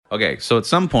Okay, so at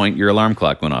some point, your alarm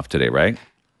clock went off today, right?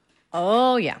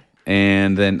 Oh, yeah.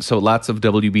 And then, so lots of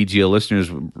WBGL listeners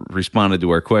responded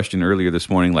to our question earlier this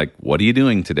morning, like, what are you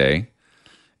doing today?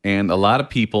 And a lot of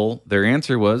people, their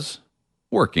answer was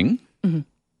working. Mm-hmm.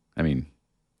 I mean,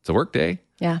 it's a work day.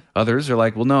 Yeah. Others are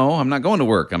like, well, no, I'm not going to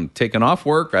work. I'm taking off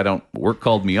work. Work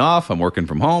called me off. I'm working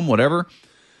from home, whatever.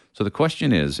 So the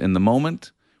question is, in the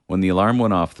moment when the alarm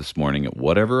went off this morning at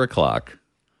whatever o'clock,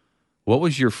 what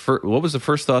was the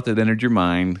first thought that entered your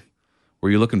mind? Were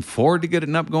you looking forward to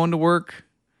getting up, going to work?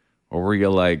 Or were you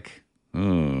like,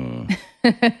 oh.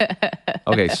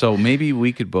 Okay, so maybe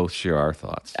we could both share our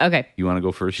thoughts. Okay. You want to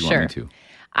go first? You Sure. want me to?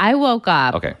 I woke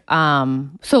up. Okay.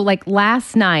 So like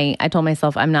last night, I told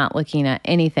myself I'm not looking at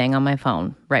anything on my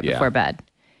phone right Yeah. before bed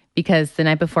because the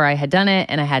night before I had done it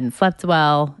and I hadn't slept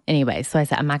well anyway. So I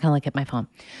said, I'm not going to look at my phone.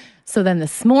 So then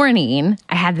this morning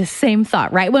I had the same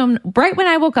thought, right when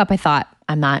I woke up, I thought,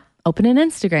 I'm not opening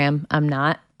Instagram. I'm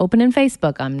not opening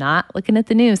Facebook. I'm not looking at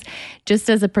the news, just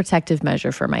as a protective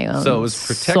measure for my own So it was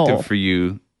protective soul. for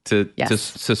you to Yes.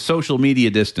 social media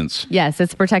distance. Yes,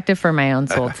 it's protective for my own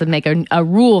soul to make a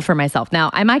rule for myself. Now,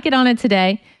 I might get on it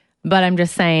today, but I'm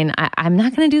just saying I'm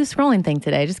not going to do the scrolling thing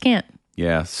today. I just can't.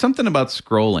 Yeah, something about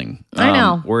scrolling. I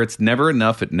know. Where it's never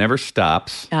enough. It never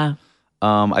stops. Yeah.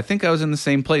 I think I was in the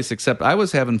same place, except I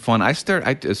was having fun.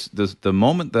 The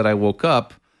moment that I woke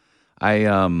up, I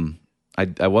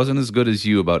wasn't as good as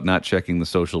you about not checking the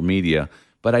social media,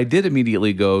 but I did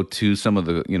immediately go to some of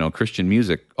the Christian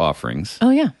music offerings. Oh,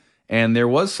 yeah. And there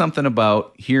was something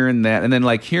about hearing that, and then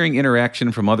like hearing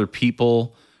interaction from other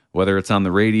people, whether it's on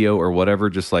the radio or whatever,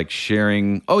 just like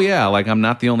sharing, oh yeah, like I'm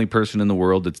not the only person in the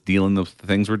world that's dealing with the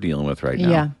things we're dealing with right now.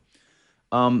 Yeah.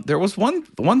 There was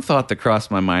one thought that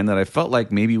crossed my mind that I felt like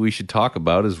maybe we should talk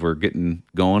about as we're getting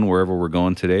going wherever we're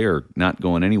going today or not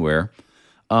going anywhere.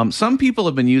 Some people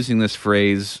have been using this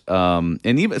phrase, and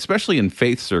even especially in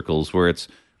faith circles where it's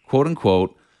quote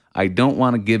unquote, I don't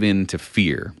want to give in to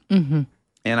fear. Mm-hmm.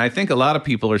 And I think a lot of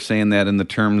people are saying that in the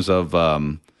terms of,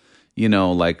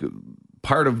 like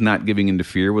part of not giving into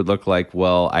fear would look like,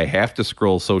 well, I have to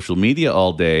scroll social media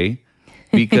all day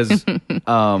because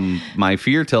my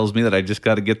fear tells me that I just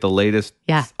got to get the latest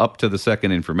up to the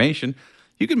second information.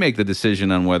 You can make the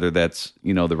decision on whether that's,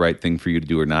 the right thing for you to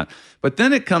do or not. But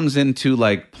then it comes into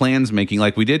like plans making,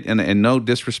 like we did, and no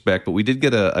disrespect, but we did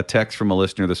get a text from a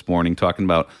listener this morning talking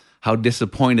about how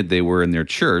disappointed they were in their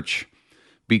church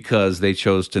because they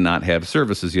chose to not have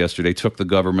services yesterday, took the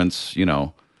government's,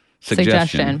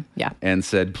 suggestion. Yeah. And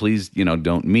said, please,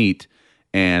 don't meet.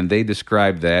 And they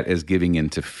described that as giving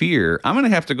into fear. I'm going to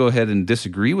have to go ahead and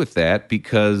disagree with that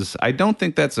because I don't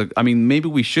think maybe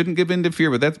we shouldn't give into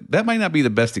fear, but that might not be the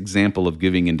best example of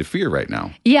giving into fear right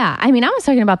now. Yeah. I mean, I was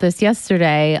talking about this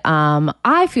yesterday.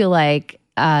 I feel like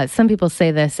some people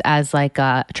say this as like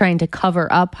trying to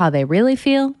cover up how they really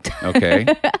feel. Okay.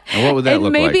 And what would that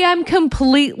look like? Maybe I'm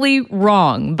completely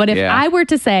wrong. But if I were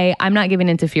to say I'm not giving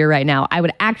into fear right now, I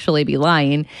would actually be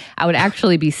lying. I would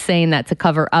actually be saying that to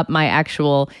cover up my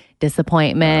actual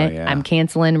disappointment. I'm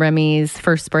canceling Remy's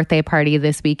first birthday party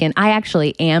this weekend. I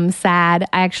actually am sad.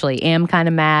 I actually am kind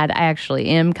of mad. I actually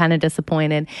am kind of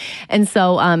disappointed. And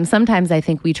so sometimes I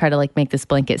think we try to like make this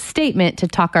blanket statement to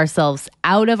talk ourselves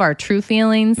out of our true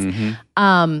feelings.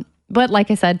 Mm-hmm. But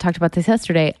like I said, talked about this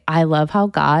yesterday, I love how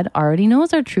God already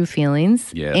knows our true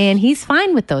feelings. Yes. And he's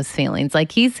fine with those feelings.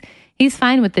 Like he's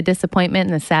fine with the disappointment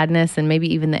and the sadness and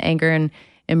maybe even the anger and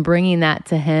bringing that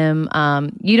to him.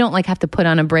 You don't like have to put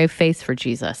on a brave face for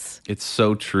Jesus. It's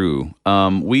so true.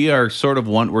 We are sort of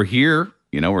we're here,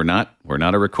 we're not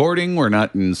a recording. We're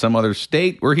not in some other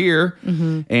state. We're here.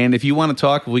 Mm-hmm. And if you want to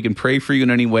talk, we can pray for you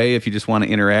in any way. If you just want to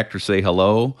interact or say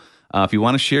hello, if you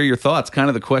want to share your thoughts, kind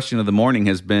of the question of the morning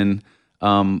has been,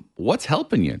 what's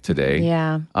helping you today?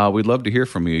 Yeah. We'd love to hear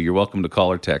from you. You're welcome to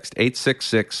call or text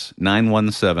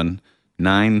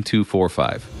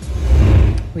 866-917-9245.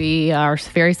 We are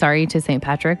very sorry to St.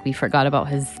 Patrick. We forgot about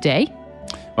his day.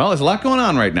 Well, there's a lot going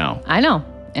on right now. I know.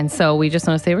 And so we just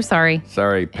want to say we're sorry.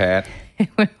 Sorry, Pat. We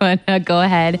want to go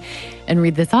ahead and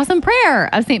read this awesome prayer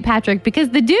of St. Patrick because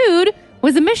the dude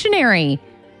was a missionary.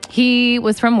 He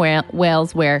was from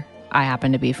Wales, where I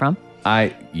happen to be from.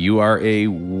 You are a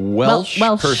Welsh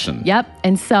person. Yep.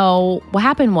 And so what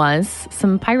happened was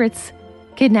some pirates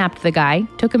kidnapped the guy,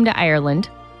 took him to Ireland.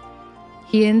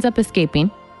 He ends up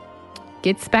escaping.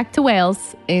 Gets back to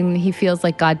Wales, and he feels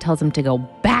like God tells him to go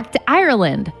back to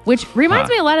Ireland, which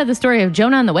reminds me a lot of the story of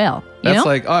Jonah and the whale. That's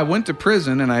like, I went to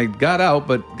prison and I got out,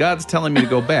 but God's telling me to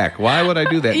go back. Why would I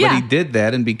do that? Yeah. But he did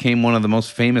that and became one of the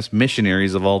most famous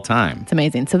missionaries of all time. It's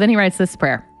amazing. So then he writes this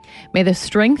prayer. May the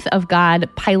strength of God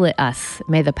pilot us.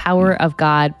 May the power of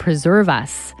God preserve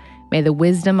us. May the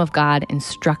wisdom of God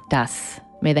instruct us.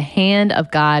 May the hand of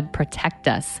God protect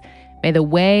us. May the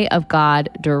way of God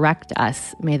direct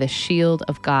us. May the shield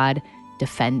of God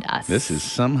defend us. This is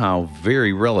somehow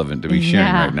very relevant to be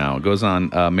sharing right now. It goes on,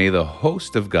 may the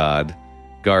host of God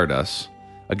guard us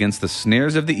against the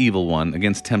snares of the evil one,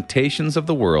 against temptations of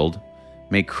the world.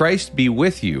 May Christ be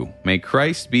with you. May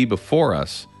Christ be before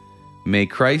us. May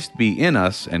Christ be in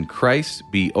us, and Christ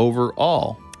be over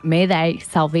all. May thy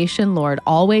salvation, Lord,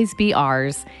 always be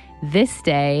ours, this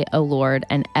day, O Lord,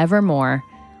 and evermore.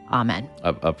 Amen.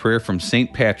 A prayer from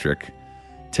St. Patrick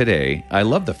today. I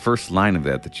love the first line of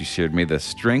that you shared. May the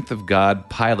strength of God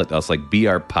pilot us, like be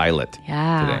our pilot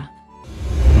today.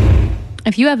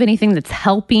 If you have anything that's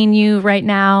helping you right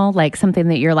now, like something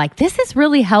that you're like, this is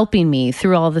really helping me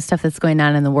through all the stuff that's going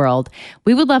on in the world,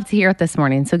 we would love to hear it this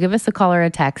morning. So give us a call or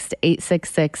a text,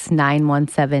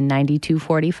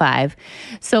 866-917-9245.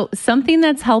 So something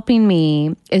that's helping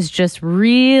me is just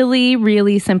really,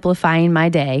 really simplifying my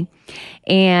day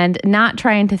and not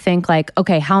trying to think like,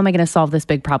 okay, how am I going to solve this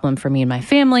big problem for me and my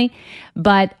family?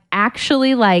 But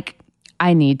actually like,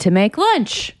 I need to make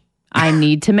lunch. I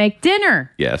need to make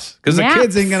dinner. Yes, because the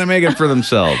kids ain't going to make it for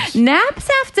themselves. Naps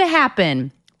have to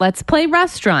happen. Let's play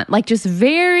restaurant. Like just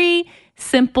very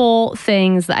simple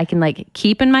things that I can like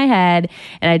keep in my head,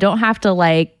 and I don't have to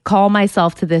like call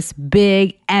myself to this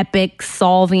big epic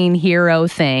solving hero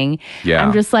thing. Yeah.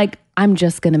 I'm just like, I'm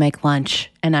just going to make lunch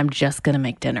and I'm just going to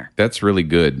make dinner. That's really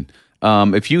good.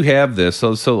 If you have this,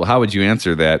 so how would you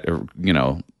answer that? Or,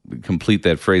 complete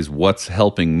that phrase, what's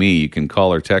helping me? You can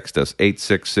call or text us,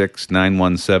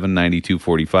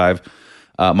 866-917-9245.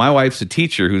 My wife's a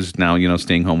teacher who's now,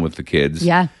 staying home with the kids.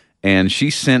 Yeah. And she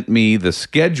sent me the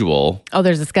schedule. Oh,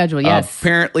 there's a schedule, yes.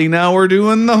 Apparently now we're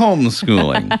doing the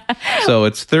homeschooling. So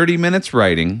it's 30 minutes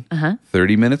writing,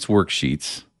 30 minutes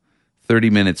worksheets,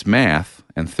 30 minutes math,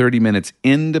 and 30 minutes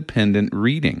independent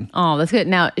reading. Oh, that's good.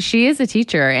 Now, she is a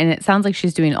teacher, and it sounds like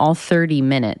she's doing all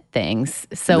 30-minute things.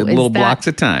 So little blocks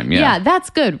of time, Yeah, that's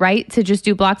good, right? To just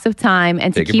do blocks of time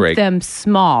and to keep them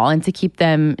small and to keep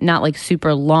them not like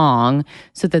super long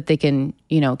so that they can,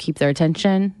 keep their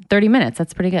attention. 30 minutes,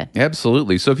 that's pretty good.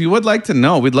 Absolutely. So if you would like to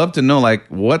know, we'd love to know, like,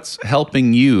 what's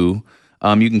helping you.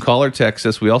 You can call or text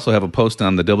us. We also have a post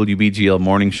on the WBGL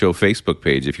Morning Show Facebook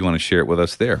page if you want to share it with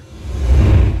us there.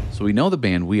 So we know the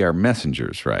band We Are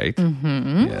Messengers, right?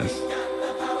 Mm-hmm. Yes.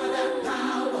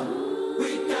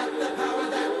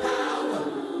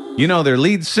 Their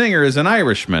lead singer is an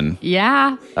Irishman.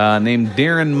 Yeah. Named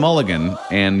Darren Mulligan.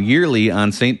 And yearly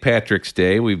on St. Patrick's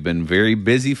Day, we've been very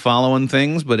busy following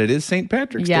things, but it is St.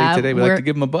 Patrick's Day today. We'd like to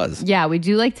give him a buzz. Yeah, we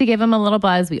do like to give him a little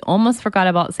buzz. We almost forgot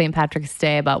about St. Patrick's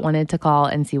Day, but wanted to call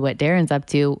and see what Darren's up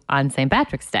to on St.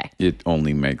 Patrick's Day. It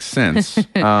only makes sense.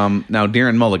 Now,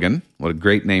 Darren Mulligan, what a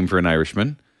great name for an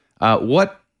Irishman.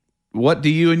 What do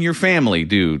you and your family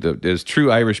do as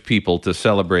true Irish people to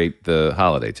celebrate the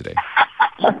holiday today?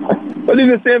 I do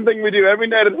the same thing we do every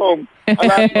night at home.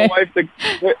 I'll ask my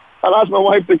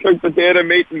wife to cook potato,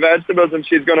 meat, and vegetables, and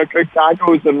she's going to cook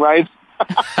tacos and rice.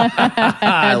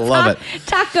 I love it.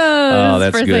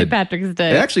 Tacos for St. Patrick's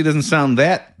Day. It actually doesn't sound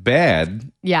that bad.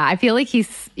 Yeah, I feel like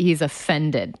he's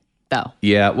offended, though.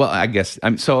 Yeah, well, I guess.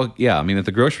 At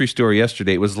the grocery store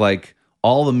yesterday, it was like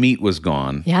all the meat was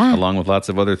gone, along with lots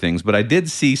of other things. But I did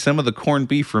see some of the corned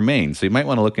beef remain, so you might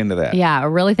want to look into that. Yeah,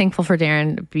 really thankful for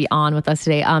Darren to be on with us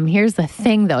today. Here's the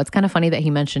thing, though. It's kind of funny that he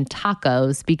mentioned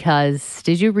tacos because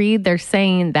did you read? They're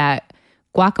saying that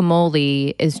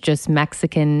guacamole is just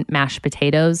Mexican mashed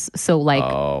potatoes. So,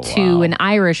 to an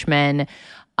Irishman,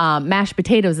 mashed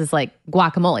potatoes is like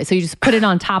guacamole. So you just put it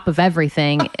on top of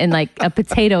everything, and like a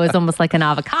potato is almost like an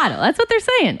avocado. That's what they're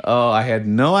saying. Oh, I had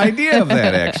no idea of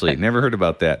that, actually. Never heard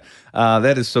about that.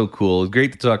 That is so cool. It's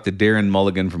great to talk to Darren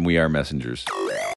Mulligan from We Are Messengers.